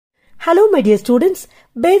Hello my dear students,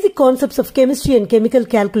 basic concepts of chemistry and chemical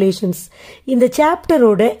calculations. இந்த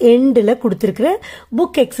சாப்டரோட எண்ட்ல கொடுத்திருக்கிற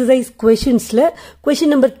book exercise questionsல question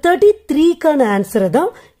number 33க்கான ஆன்சரை தான்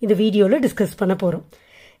இந்த வீடியோல டிஸ்கஸ் பண்ண போறோம்.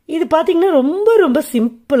 இது பாத்தீங்கன்னா ரொம்ப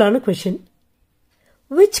சிம்பிளான question.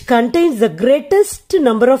 Which contains the greatest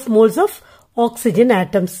number of moles of oxygen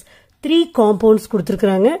atoms? 3 compounds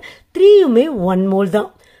கொடுத்திருக்காங்க. 3யுமே 1 mole தான்.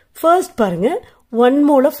 First பாருங்க 1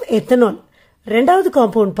 mole of ethanol. ரெண்டாவது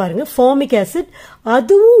காம்பவுண்ட் பாருங்க formic acid,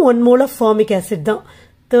 அதுவும் 1 mole of formic acid தான்.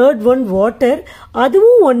 Third one water,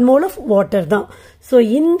 அதுவும் 1 mole of water தான். So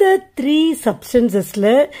இந்த 3 substancesல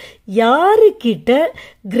யாரு கிட்ட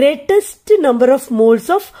greatest number of moles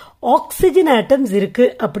of oxygen atoms இருக்கு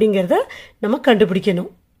அப்படிங்கறத நம்ம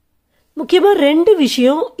கண்டுபிடிக்கணும். முக்கியமா ரெண்டு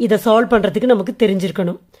விஷயம் இத சால்வ் பண்றதுக்கு நமக்கு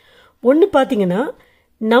தெரிஞ்சிருக்கணும். ஒன்னு பாத்தீங்கன்னா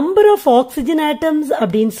number of oxygen atoms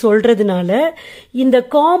அப்படின்னு சொல்றதுனால இந்த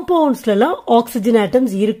காம்பவுண்ட்ஸ்லாம் ஆக்சிஜன்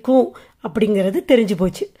ஆட்டம்ஸ் இருக்கும் அப்படிங்கிறது தெரிஞ்சு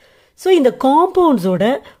போச்சு. ஸோ இந்த காம்பவுண்ட்ஸோட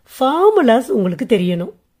ஃபார்முலாஸ் உங்களுக்கு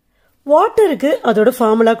தெரியணும். வாட்டருக்கு அதோட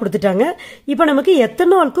ஃபார்முலா கொடுத்துட்டாங்க. இப்போ நமக்கு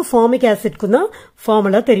எத்தனாலுக்கும் ஃபார்மிக் ஆசிட்க்கும் தான்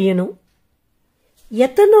ஃபார்முலா தெரியணும்.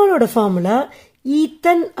 எத்தனாலோட ஃபார்முலா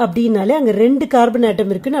ஈத்தன் அப்படின்னாலே அங்க 2 கார்பன்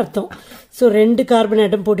ஆட்டம் இருக்குன்னு அர்த்தம். சோ 2 கார்பன்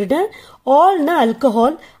ஆட்டம் போட்டுட்டேன். ஆல்னா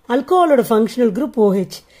ஆல்கஹால், ஆல்கஹாலோட ஃபங்க்ஷனல் குரூப்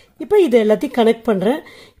OH. இப்போ இது எல்லாத்தையும் கனெக்ட் பண்றேன்.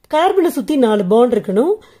 கார்பனை சுத்தி 4 பாண்ட்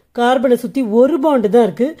இருக்கணும். கார்பனை சுத்தி 1 பாண்ட் தான்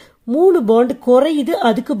இருக்கு. 3 பாண்ட் குறையுது,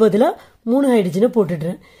 அதுக்கு பதிலா 3 ஹைட்ரஜனை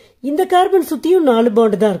போட்டுடுறேன். இந்த கார்பன் சுத்தியும் 4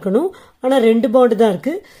 பாண்ட் தான் இருக்கணும், ஆனா 2 பாண்ட் தான்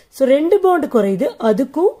இருக்கு. சோ 2 பாண்ட் குறையுது,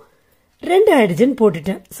 அதுக்கும் 2 ஹைட்ரஜன்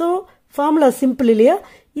போட்டுட்டேன். சோ ஃபார்முலா சிம்பிள் இல்லையா?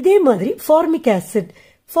 இதே மாதிரி ஃபார்மிக்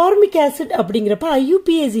ஆசிட் அப்படிங்கிறப்ப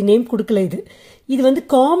IUPAC நேம் கொடுக்கல. இது வந்து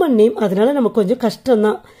காமன் நேம், அதனால நமக்கு கொஞ்சம் கஷ்டம்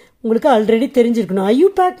தான். உங்களுக்கு ஆல்ரெடி தெரிஞ்சிருக்கணும்.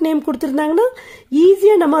 IUPAC நேம் கொடுத்திருந்தாங்கன்னா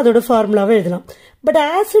ஈஸியா நம்ம அதோட ஃபார்முலாவை எழுதலாம். பட்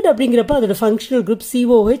ஆசிட் அப்படிங்கிறப்ப அதோட ஃபங்க்ஷனல் குரூப்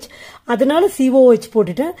COH, அதனால COH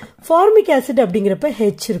போட்டுட்டேன். ஃபார்மிக் ஆசிட் அப்படிங்கிறப்ப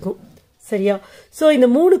H இருக்கும். சரியா? சோ இந்த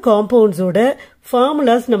 3 காம்பவுண்ட்ஸோட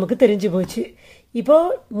ஃபார்முலாஸ் நமக்கு தெரிஞ்சு போச்சு. இப்போ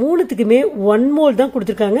 3த்துக்குமே 1 மோல் தான்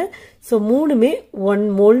கொடுத்திருக்காங்க. சோ 3மே 1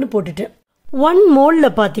 மோல்னு போட்டுட்டேன். 1 மோல்ல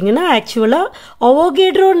பாத்தீங்கன்னா ஆக்சுவலா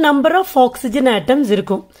Avogadro number of oxygen atoms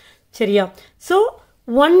இருக்கும். சரியா? சோ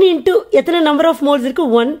 1 இன்டூ எத்தனை நம்பர் ஆஃப் மோல்ஸ் இருக்கு?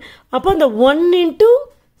 1. அப்போ அந்த 1 இன்டூ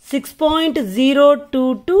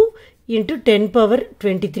 6.022 இன்டூ 10 பவர்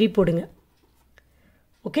 23 போடுங்க.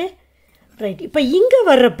 Okay right. இப்போ இங்க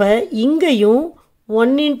வர்றப்ப இங்கேயும்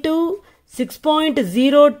 1 இன்டூ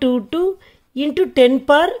 6.022 இன்டூ 10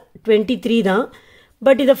 பவர் 23 தான்.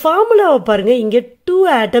 பட் இத ஃபார்முலாவை பாருங்க, இங்க 2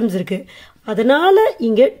 ஆட்டம்ஸ் இருக்கு, அதனால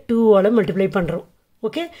இங்க 2ஆல மல்டிப்ளை பண்றோம்.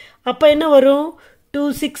 ஓகே, அப்ப என்ன வரும்?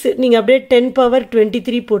 26. நீங்க அப்படியே 10 பவர்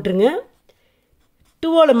 23 போட்டுருங்க.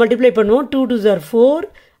 2ஆல மல்டிப்ளை பண்ணுவோம். 2 2s are 4,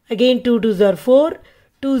 again 2 2s are 4,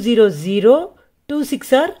 2 0 0, 2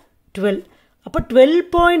 6 are 12. அப்ப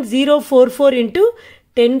 12.044 into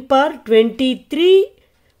 10 power 23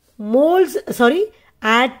 moles, sorry,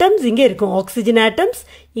 atoms இங்க இருக்கும். ஆக்சிஜன் ஆட்டம்ஸ்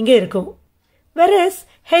இங்க இருக்கும். whereas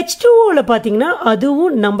H2O ல பாத்தீங்கன்னா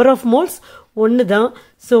அதுவும் நம்பர் ஆஃப் மோல்ஸ் 1 தான்.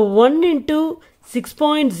 so 1 into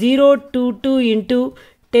 6.022 into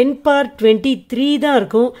 10 power 23 தான்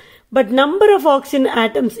இருக்கும். But number of oxygen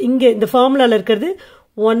atoms இங்க இந்த ஃபார்முலால இருக்கிறது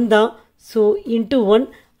 1 தான். so into 1.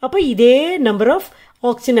 அப்ப இதே நம்பர் ஆஃப்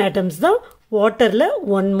ஆக்சிஜன் ஆட்டம்ஸ் தான் வாட்டர்ல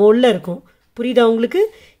 1 மோல்ல இருக்கும். புரியுதா உங்களுக்கு?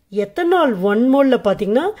 எத்தனால் 1 மோல்ல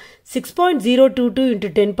பாத்தீங்கன்னா 6.022 into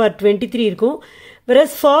 10 power 23 இருக்கும்.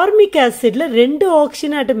 whereas ஃபார்மிக் ஆசிட்ல 2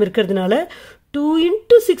 ஆக்சிஜன் ஆட்டம் இருக்கிறதுனால 2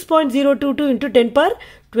 into 6.022 into 10 power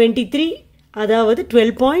 23, அதாவது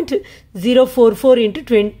 12.044 into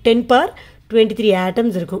 10 power 23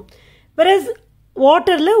 ஆட்டம்ஸ் இருக்கும். whereas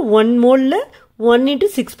வாட்டர்ல 1 மோல்ல 1 into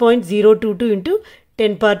 6.022 into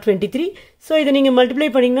 10 power 23. ஸோ இதை நீங்க மல்டிப்ளை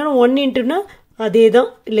பண்ணீங்கன்னா 1 இன்ட்டுனா அதே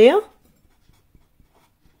தான் இல்லையா?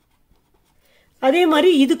 அதே மாதிரி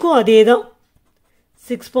இதுக்கும் அதே தான்.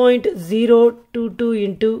 6.022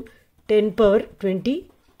 into 10 power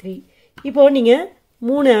 23. இப்போ நீங்க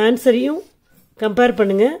 3 ஆன்சரையும் கம்பேர்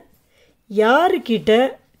பண்ணுங்க. யாருக்கிட்ட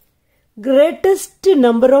greatest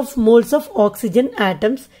number of moles of oxygen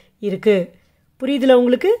atoms இருக்கு? புரியுதுல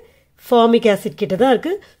உங்களுக்கு? ஃபார்மிக் ஆசிட் கிட்ட தான்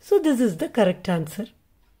இருக்கு. So this is the correct answer.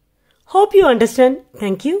 Hope you understand.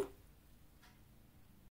 Thank you.